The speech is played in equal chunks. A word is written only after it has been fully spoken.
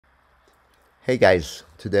Hey guys,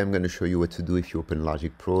 today I'm going to show you what to do if you open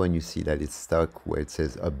Logic Pro and you see that it's stuck where it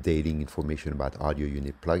says updating information about audio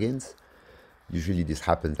unit plugins. Usually this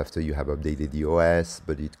happens after you have updated the OS,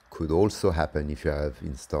 but it could also happen if you have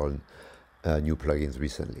installed new plugins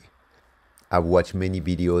recently. I've watched many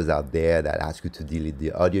videos out there that ask you to delete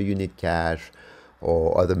the audio unit cache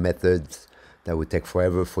or other methods that would take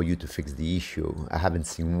forever for you to fix the issue. I haven't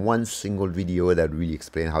seen one single video that really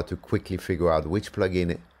explains how to quickly figure out which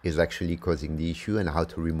plugin is actually causing the issue and how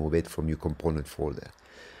to remove it from your component folder.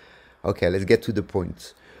 Okay, let's get to the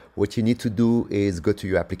point. What you need to do is go to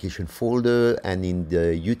your application folder, and in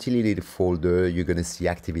the utility folder, you're going to see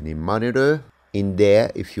Activity Monitor. In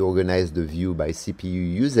there, if you organize the view by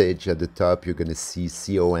CPU usage, at the top, you're going to see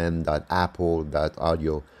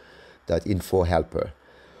com.apple.audio.info helper.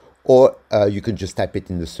 Or you can just type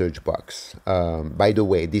it in the search box. By the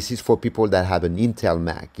way, this is for people that have an Intel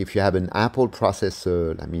Mac. If you have an Apple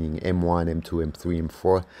processor, I mean M1, M2, M3,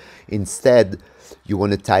 M4, instead you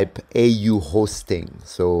want to type AU hosting.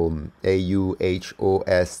 So AUHOSTING,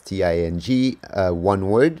 one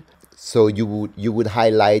word. So you would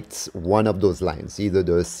highlight one of those lines, either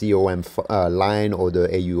the COM line or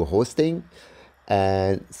the AU hosting,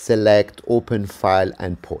 and select Open File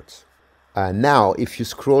and Port. Now, if you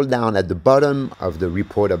scroll down at the bottom of the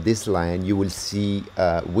report of this line, you will see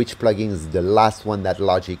which plugin is the last one that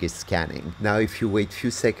Logic is scanning. Now, if you wait a few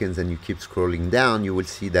seconds and you keep scrolling down, you will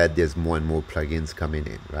see that there's more and more plugins coming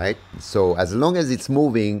in, right? So as long as it's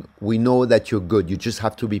moving, we know that you're good. You just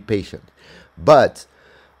have to be patient. But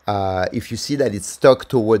if you see that it's stuck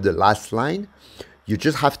toward the last line, you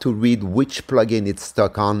just have to read which plugin it's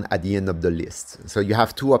stuck on at the end of the list. So you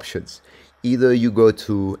have two options. Either you go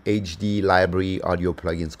to HD Library Audio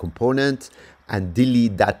Plugins component and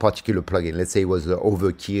delete that particular plugin. Let's say it was the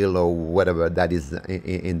Overkill or whatever that is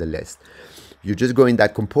in the list. You just go in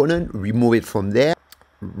that component, remove it from there,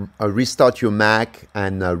 restart your Mac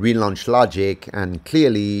and relaunch Logic, and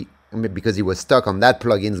clearly, because it was stuck on that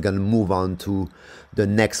plugin, it's going to move on to the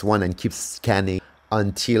next one and keep scanning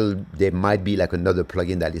until there might be like another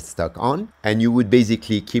plugin that is stuck on. And you would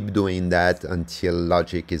basically keep doing that until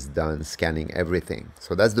Logic is done scanning everything.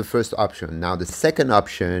 So that's the first option. Now the second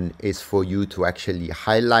option is for you to actually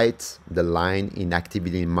highlight the line in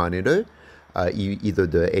Activity Monitor, either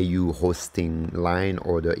the AU hosting line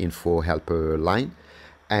or the info helper line.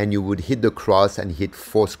 And you would hit the cross and hit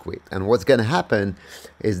force quit. And what's going to happen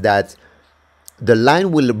is that the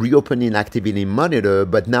line will reopen in Activity Monitor,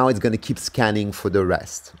 but now it's going to keep scanning for the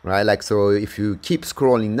rest, right? Like, so if you keep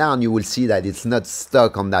scrolling down, you will see that it's not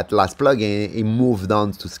stuck on that last plugin. It moved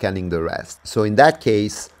on to scanning the rest. So in that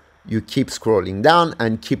case, you keep scrolling down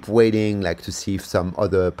and keep waiting, like, to see if some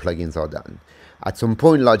other plugins are done. At some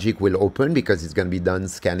point, Logic will open because it's going to be done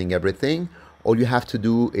scanning everything. All you have to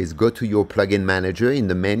do is go to your plugin manager in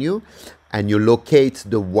the menu, and you locate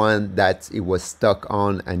the one that it was stuck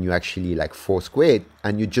on, and you actually like force quit,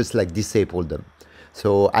 and you just like disable them.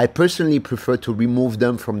 So I personally prefer to remove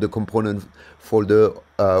them from the component folder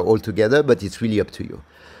altogether, but it's really up to you.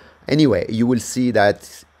 Anyway, you will see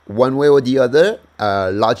that one way or the other,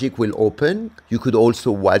 Logic will open. You could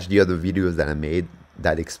also watch the other videos that I made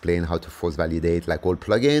that explain how to force validate like all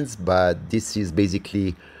plugins, but this is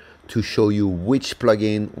basically to show you which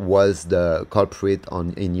plugin was the culprit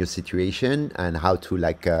in your situation and how to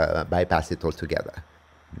like bypass it altogether.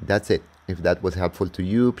 That's it. If that was helpful to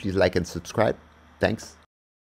you, please like and subscribe. Thanks.